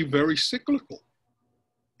our view, very cyclical.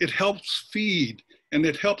 It helps feed, and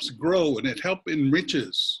it helps grow, and it helps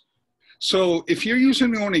enriches. So if you're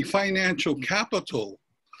using only financial capital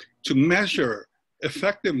to measure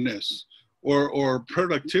effectiveness or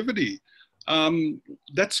productivity,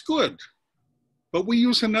 that's good. But we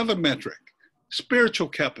use another metric, spiritual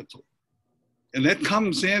capital. And that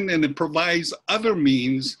comes in and it provides other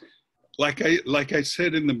means, like I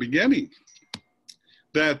said in the beginning,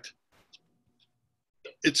 that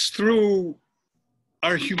it's through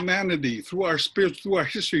our humanity, through our spirit, through our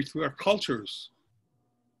history, through our cultures,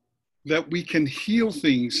 that we can heal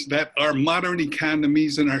things that our modern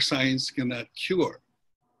economies and our science cannot cure.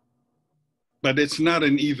 But it's not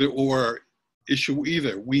an either-or issue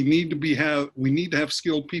either. We need to have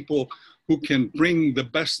skilled people who can bring the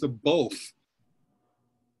best of both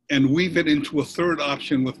and weave it into a third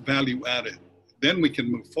option with value added. Then we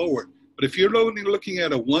can move forward. But if you're only looking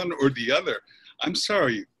at a one or the other, I'm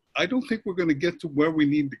sorry, I don't think we're going to get to where we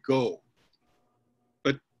need to go.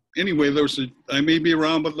 But anyway, I may be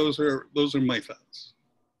wrong, but those are my thoughts.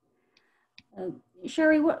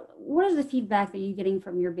 Sherry, what is the feedback that you're getting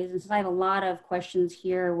from your businesses? I have a lot of questions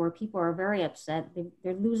here where people are very upset.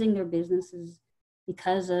 They're losing their businesses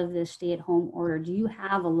because of the stay-at-home order. Do you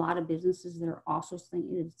have a lot of businesses that are also saying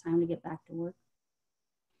it's time to get back to work?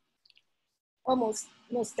 Almost,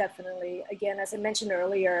 most definitely. Again, as I mentioned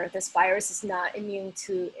earlier, this virus is not immune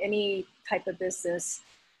to any type of business,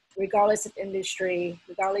 regardless of industry,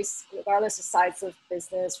 regardless of size of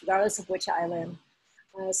business, regardless of which island.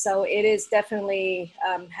 So it is definitely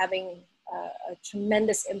having a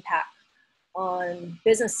tremendous impact on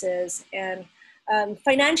businesses and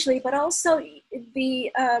financially, but also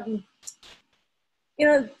they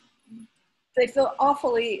feel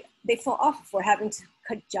awful for having to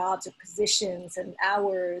cut jobs or positions and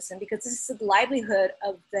hours, and because this is the livelihood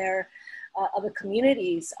of their of the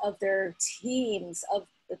communities, of their teams, of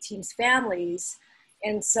the team's families.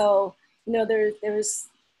 And so there's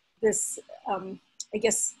this I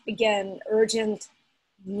guess again urgent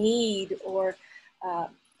need or an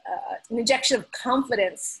injection of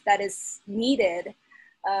confidence that is needed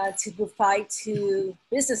to provide to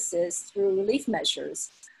businesses through relief measures.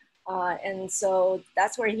 And so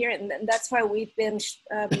that's why we're here, and that's why we've been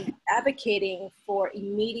advocating for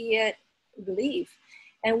immediate relief.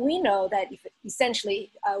 And we know that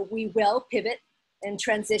essentially we will pivot and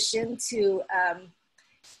transition to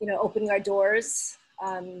opening our doors,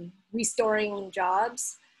 restoring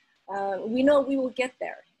jobs. We know we will get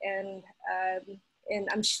there, and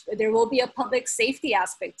I'm sure there will be a public safety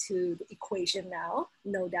aspect to the equation now,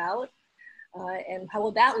 no doubt. And how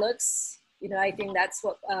well that looks, I think that's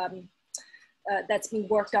what that's being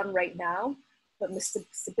worked on right now. But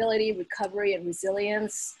stability, recovery, and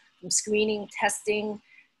resilience, from screening, testing,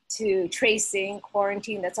 to tracing,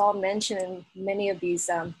 quarantine, that's all mentioned in many of these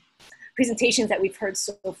presentations that we've heard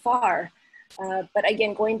so far. But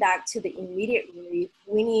again, going back to the immediate relief,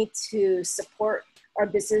 we need to support our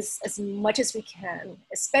business as much as we can,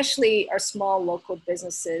 especially our small local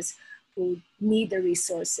businesses who need the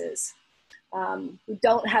resources, who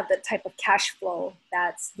don't have the type of cash flow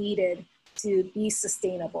that's needed to be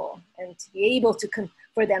sustainable and to be able to,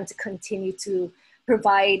 for them to continue to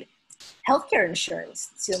provide healthcare insurance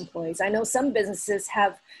to employees. I know some businesses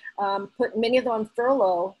have put many of them on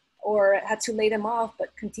furlough or had to lay them off,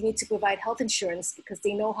 but continue to provide health insurance because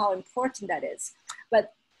they know how important that is.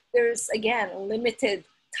 But there's, again, a limited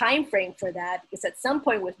time frame for that, because at some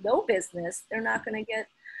point with no business, they're not going to get,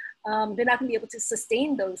 they're not going to be able to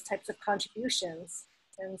sustain those types of contributions.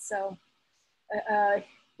 And so,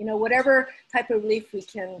 you know, whatever type of relief we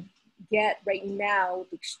can get right now would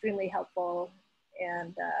be extremely helpful.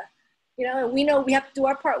 And, you know, we know we have to do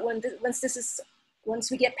our part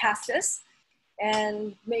once we get past this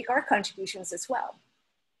and make our contributions as well.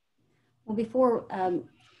 Well, before,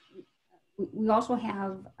 we also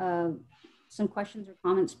have some questions or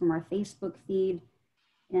comments from our Facebook feed.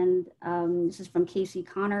 And this is from Casey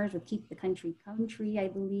Connors with Keep the Country Country, I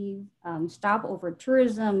believe. Stop over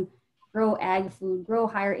tourism, grow ag food, grow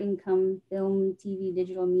higher income, film, TV,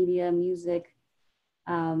 digital media, music,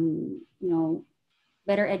 you know,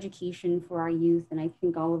 better education for our youth. And I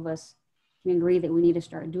think all of us can agree that we need to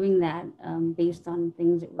start doing that based on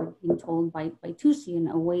things that we're being told by Tusi and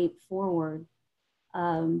a way forward.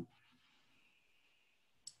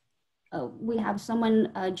 We have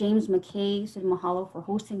someone, James McKay, said mahalo for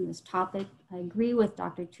hosting this topic. I agree with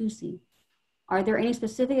Dr. Tusi. Are there any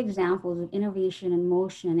specific examples of innovation in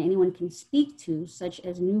motion anyone can speak to, such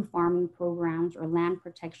as new farming programs or land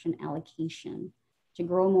protection allocation to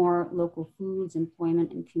grow more local foods,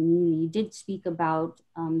 employment, and community? You did speak about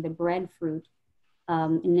the breadfruit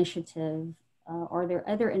initiative. Are there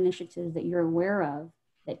other initiatives that you're aware of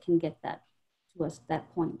that can get that to us,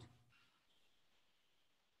 that point?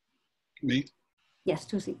 Me? Yes,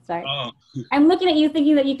 Tusi, sorry. I'm looking at you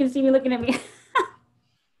thinking that you can see me looking at me.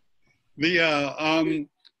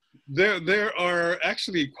 There are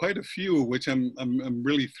actually quite a few, which I'm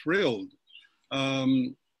really thrilled.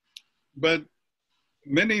 But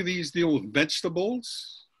many of these deal with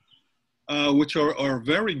vegetables, which are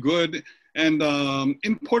very good, and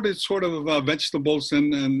imported sort of vegetables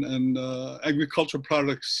and agricultural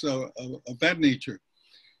products of that nature.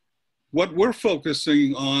 What we're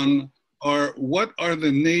focusing on are what are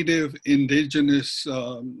the native indigenous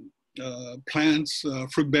plants,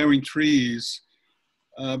 fruit-bearing trees,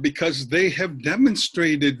 because they have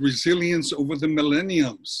demonstrated resilience over the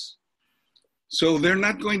millenniums. So they're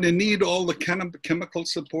not going to need all the chemical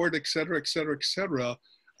support, et cetera, et cetera, et cetera,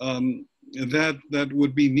 that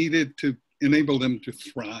would be needed to enable them to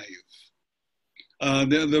thrive.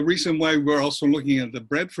 The reason why we're also looking at the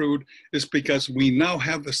breadfruit is because we now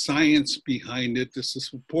have the science behind it to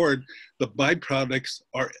support the byproducts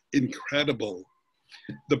are incredible.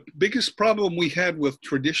 The biggest problem we had with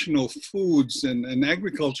traditional foods and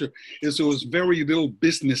agriculture is there was very little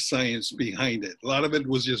business science behind it. A lot of it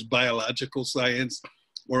was just biological science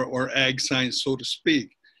or ag science, so to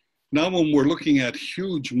speak. Now when we're looking at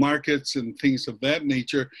huge markets and things of that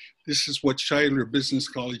nature, this is what Shiler Business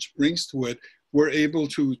College brings to it. We're able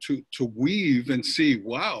to weave and see,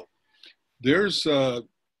 wow, there's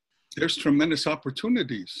tremendous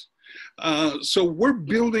opportunities. So we're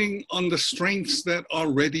building on the strengths that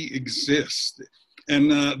already exist. And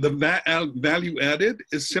the value added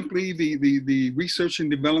is simply the research and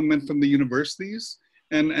development from the universities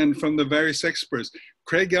and from the various experts.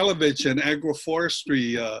 Craig Elovich in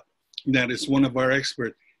agroforestry, that is one of our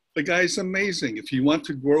experts. The guy's amazing. If you want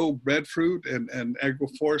to grow breadfruit and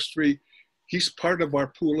agroforestry, he's part of our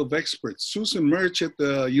pool of experts. Susan Murch at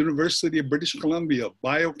the University of British Columbia,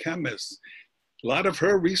 biochemist. A lot of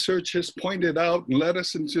her research has pointed out and led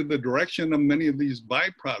us into the direction of many of these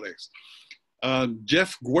byproducts.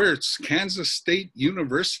 Jeff Gwertz, Kansas State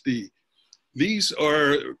University. These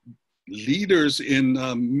are leaders in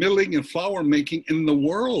milling and flour making in the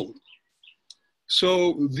world.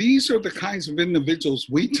 So these are the kinds of individuals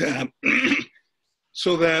we tap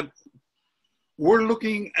so that we're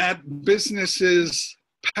looking at businesses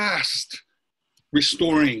past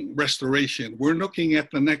restoration. We're looking at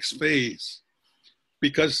the next phase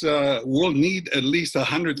because we'll need at least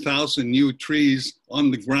 100,000 new trees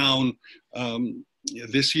on the ground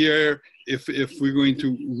this year if we're going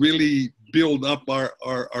to really build up our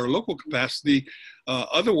local capacity.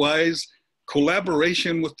 Otherwise,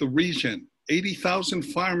 collaboration with the region, 80,000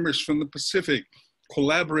 farmers from the Pacific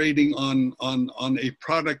collaborating on a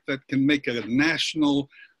product that can make a national,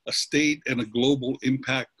 a state, and a global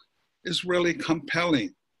impact is really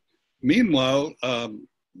compelling. Meanwhile,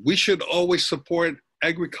 we should always support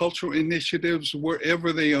agricultural initiatives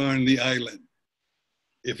wherever they are in the island.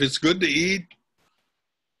 If it's good to eat,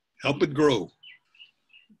 help it grow.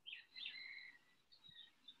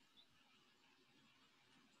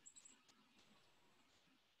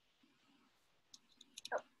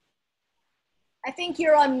 I think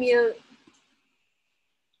you're on mute.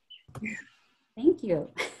 Thank you.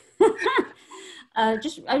 I've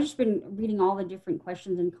just been reading all the different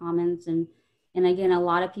questions and comments, and again, a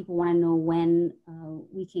lot of people want to know when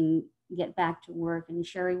we can get back to work. And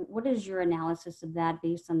Sherry, what is your analysis of that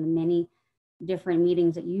based on the many different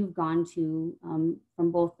meetings that you've gone to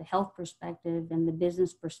from both the health perspective and the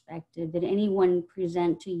business perspective? Did anyone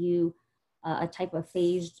present to you a type of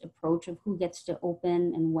phased approach of who gets to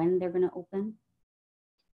open and when they're going to open?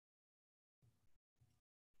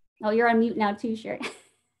 Oh, you're on mute now too, Sherry.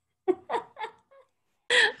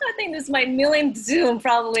 I think this is my millionth Zoom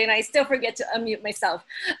probably, and I still forget to unmute myself.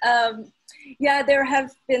 Yeah, there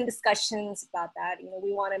have been discussions about that. You know,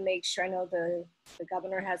 we want to make sure, I know the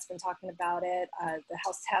governor has been talking about it, the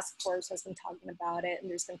House Task Force has been talking about it,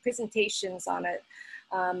 and there's been presentations on it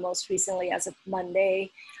most recently as of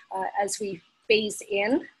Monday, as we phase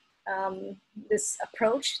in this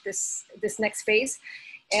approach, this next phase.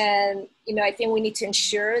 And, you know, I think we need to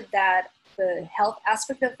ensure that the health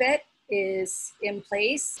aspect of it is in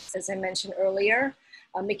place, as I mentioned earlier,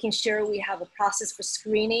 making sure we have a process for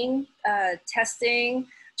screening, testing,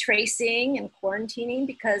 tracing, and quarantining,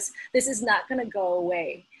 because this is not going to go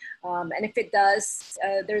away. And if it does,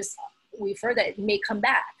 we've heard that it may come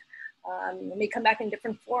back. It may come back in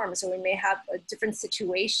different forms, or we may have a different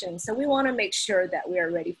situation. So we want to make sure that we are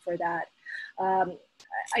ready for that.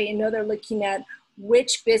 I know they're looking at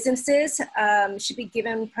which businesses should be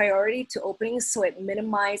given priority to openings so it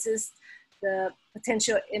minimizes the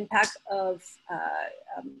potential impact of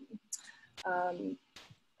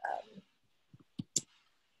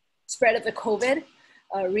spread of the COVID,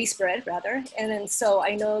 respread rather. And then so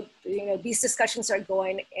I know, you know, these discussions are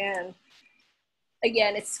going, and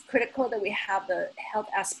again, it's critical that we have the health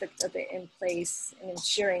aspect of it in place and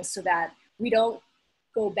ensuring so that we don't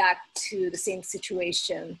go back to the same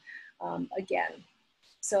situation again.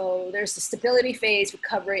 So there's the stability phase,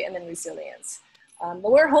 recovery, and then resilience.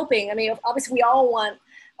 But we're hoping, I mean, obviously we all want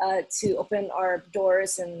to open our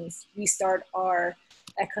doors and restart our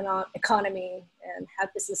economy and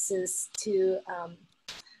have businesses to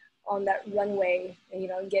on that runway, you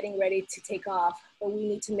know, getting ready to take off. But we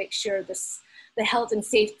need to make sure the health and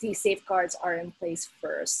safety safeguards are in place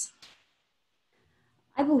first.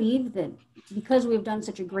 I believe that because we've done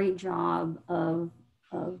such a great job of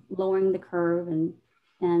lowering the curve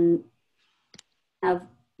and have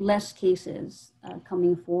less cases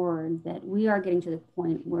coming forward, that we are getting to the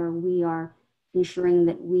point where we are ensuring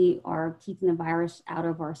that we are keeping the virus out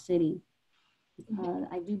of our city.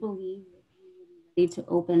 I do believe that we need to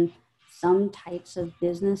open some types of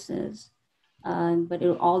businesses, but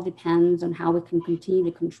it all depends on how we can continue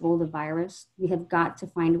to control the virus. We have got to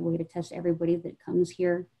find a way to test everybody that comes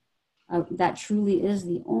here. That truly is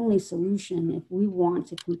the only solution if we want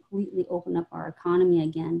to completely open up our economy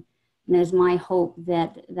again. And it is my hope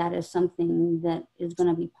that that is something that is going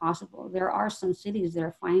to be possible. There are some cities that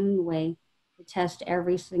are finding a way to test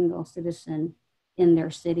every single citizen in their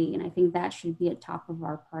city. And I think that should be at top of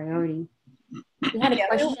our priority. We had a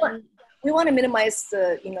question. We want to minimize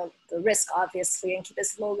the risk, obviously, and keep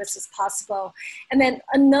as low risk as possible. And then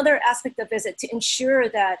another aspect of it is to ensure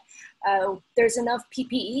that there's enough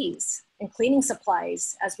PPEs and cleaning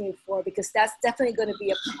supplies as we move forward, because that's definitely going to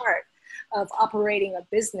be a part of operating a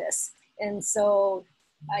business. And so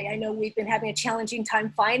I know we've been having a challenging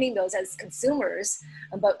time finding those as consumers,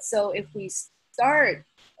 but so if we start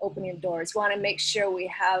opening doors, we want to make sure we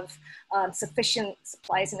have sufficient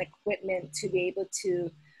supplies and equipment to be able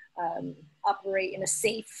to operate in a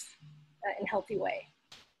safe and healthy way.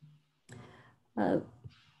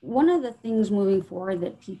 One of the things moving forward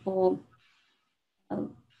that people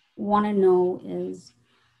want to know is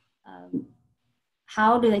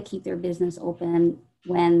how do they keep their business open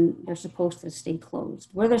when they're supposed to stay closed?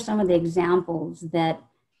 What are some of the examples that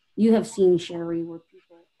you have seen, Sherry, where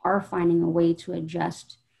people are finding a way to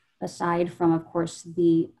adjust, aside from, of course,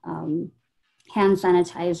 the hand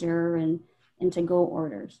sanitizer and to-go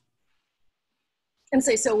orders? And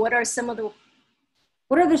so what are some of the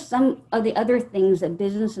some of the other things that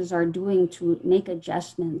businesses are doing to make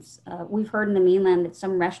adjustments? We've heard in the mainland that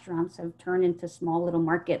some restaurants have turned into small little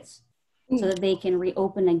markets so that they can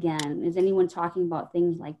reopen again. Is anyone talking about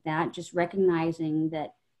things like that? Just recognizing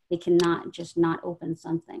that they cannot just not open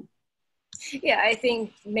something. Yeah, I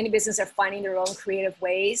think many businesses are finding their own creative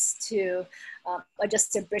ways to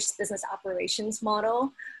adjust their business operations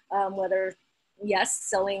model, whether, yes,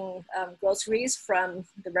 selling groceries from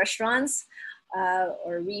the restaurants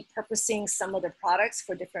or repurposing some of their products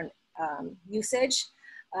for different usage.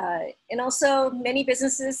 And also many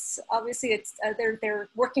businesses, obviously they're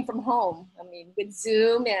working from home. I mean, with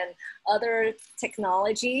Zoom and other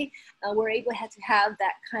technology, we're able to have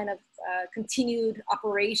that kind of continued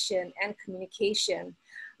operation and communication.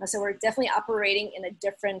 So we're definitely operating in a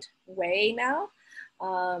different way now.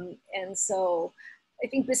 And so I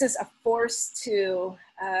think businesses are forced to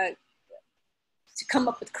come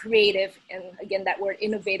up with creative, and again, that word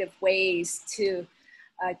innovative, ways to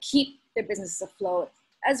keep their businesses afloat,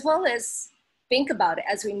 as well as think about it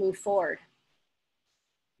as we move forward.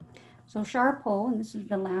 So Shar Poe, and this is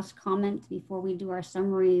the last comment before we do our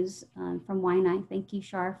summaries from Waianae. Thank you,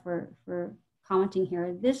 Shar, for commenting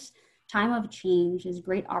here. This time of change is a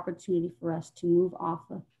great opportunity for us to move off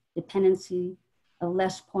of dependency of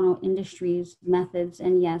less Pono industries, methods,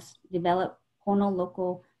 and yes, develop Pono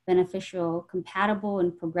local, beneficial, compatible,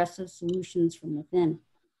 and progressive solutions from within.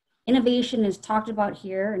 Innovation is talked about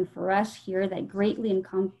here, and for us here, that greatly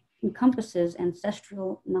encompasses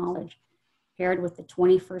ancestral knowledge paired with the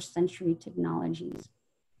 21st century technologies.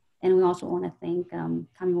 And we also want to thank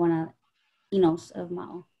Kamiwana Enos of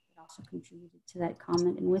Mao, that also contributed to that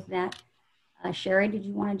comment. And with that, Sherry, did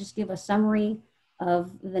you want to just give a summary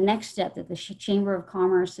of the next step that the Chamber of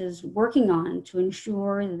Commerce is working on to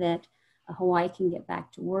ensure that Hawaii can get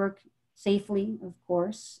back to work safely, of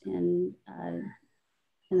course, and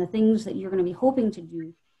the things that you're going to be hoping to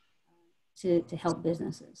do to help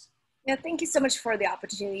businesses? Yeah, thank you so much for the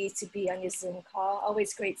opportunity to be on your Zoom call.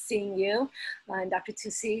 Always great seeing you. And Dr.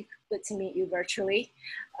 Tusi, good to meet you virtually.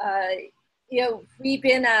 You know, we've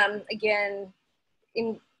been, again,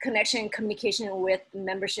 in connection and communication with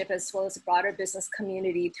membership as well as the broader business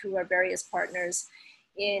community through our various partners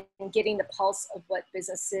in getting the pulse of what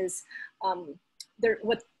businesses,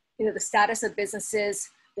 the status of businesses,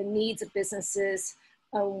 the needs of businesses,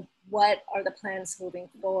 what are the plans moving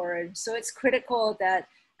forward. So it's critical that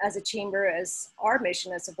as a chamber, as our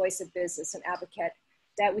mission as a voice of business and advocate,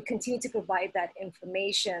 that we continue to provide that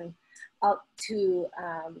information out to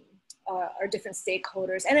our different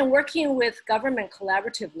stakeholders, and then working with government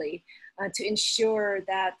collaboratively to ensure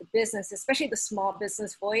that the business, especially the small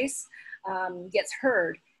business voice, gets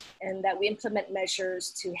heard, and that we implement measures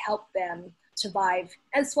to help them survive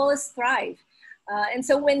as well as thrive. And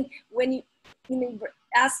so when we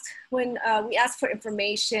ask for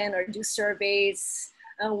information or do surveys,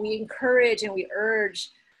 we encourage and we urge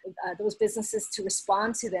those businesses to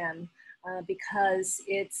respond to them because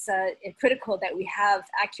it's critical that we have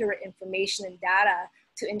accurate information and data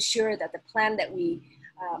to ensure that the plan that we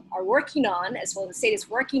are working on, as well as the state is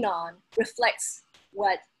working on, reflects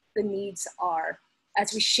what the needs are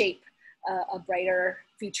as we shape a brighter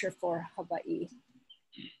future for Hawaii.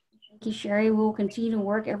 Thank you, Sherry. We'll continue to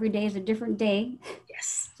work. Every day is a different day.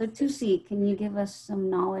 Yes. So Tusi, can you give us some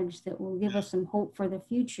knowledge that will give us some hope for the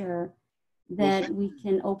future, that we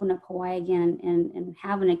can open up Hawaii again and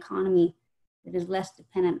have an economy that is less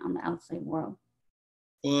dependent on the outside world?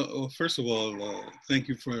 Well, first of all, thank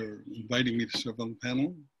you for inviting me to serve on the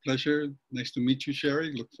panel. Pleasure. Nice to meet you,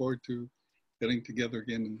 Sherry. Look forward to getting together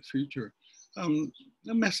again in the future.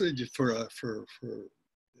 A message for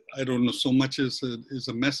I don't know so much as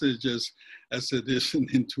a message as it is an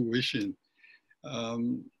intuition.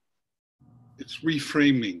 It's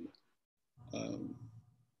reframing.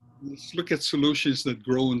 Let's look at solutions that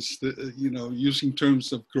grow instead, using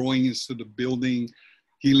terms of growing instead of building,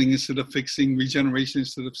 healing instead of fixing, regeneration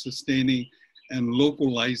instead of sustaining, and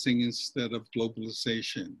localizing instead of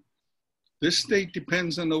globalization. This state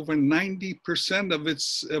depends on over 90% of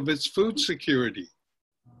its food security.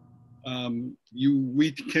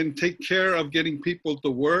 We can take care of getting people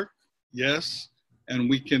to work, yes, and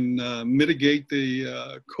we can mitigate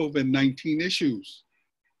the COVID-19 issues.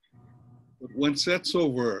 But once that's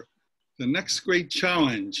over, the next great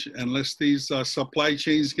challenge, unless these supply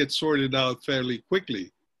chains get sorted out fairly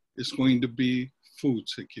quickly, is going to be food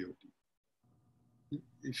security.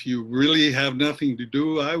 If you really have nothing to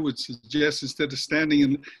do, I would suggest instead of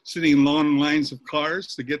sitting in long lines of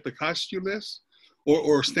cars to get the cost you list,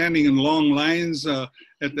 or standing in long lines at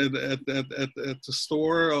the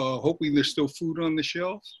store, hoping there's still food on the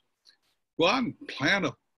shelf, go out and plant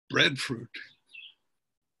a breadfruit,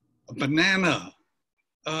 a banana,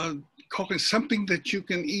 coconut, something that you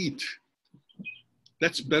can eat.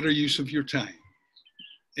 That's better use of your time.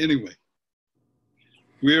 Anyway,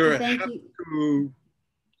 we're happy to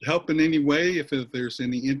help in any way, if there's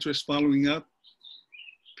any interest following up,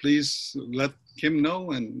 please let Kym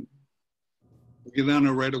know and we'll get on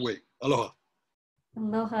it right away. Aloha.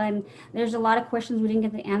 Aloha, and there's a lot of questions we didn't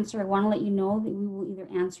get to answer. I want to let you know that we will either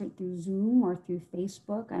answer it through Zoom or through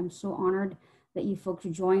Facebook. I'm so honored that you folks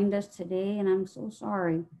joined us today, and I'm so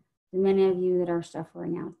sorry to many of you that are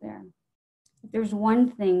suffering out there. If there's one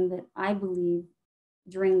thing that I believe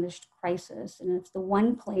during this crisis, and it's the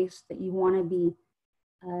one place that you want to be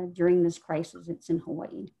during this crisis, it's in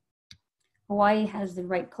Hawaii. Hawaii has the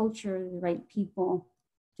right culture, the right people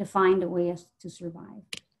to find a way to survive.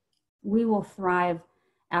 We will thrive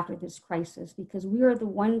after this crisis because we are the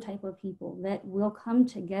one type of people that will come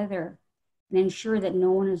together and ensure that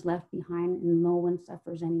no one is left behind and no one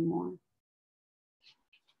suffers anymore.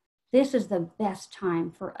 This is the best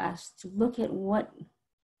time for us to look at what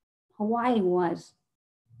Hawaii was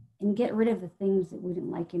and get rid of the things that we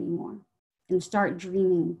didn't like anymore and start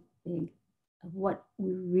dreaming big of what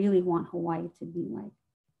we really want Hawaii to be like.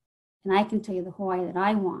 And I can tell you the Hawaii that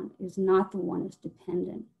I want is not the one that's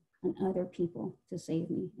dependent on other people to save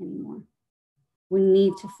me anymore. We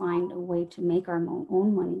need to find a way to make our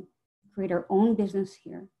own money, create our own business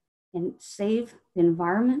here, and save the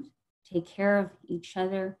environment, take care of each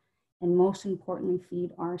other, and most importantly,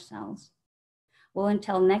 feed ourselves. Well,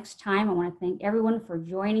 until next time, I want to thank everyone for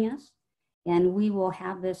joining us, and we will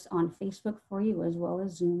have this on Facebook for you as well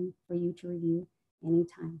as Zoom for you to review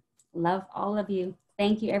anytime. Love all of you.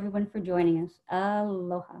 Thank you, everyone, for joining us.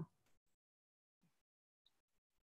 Aloha.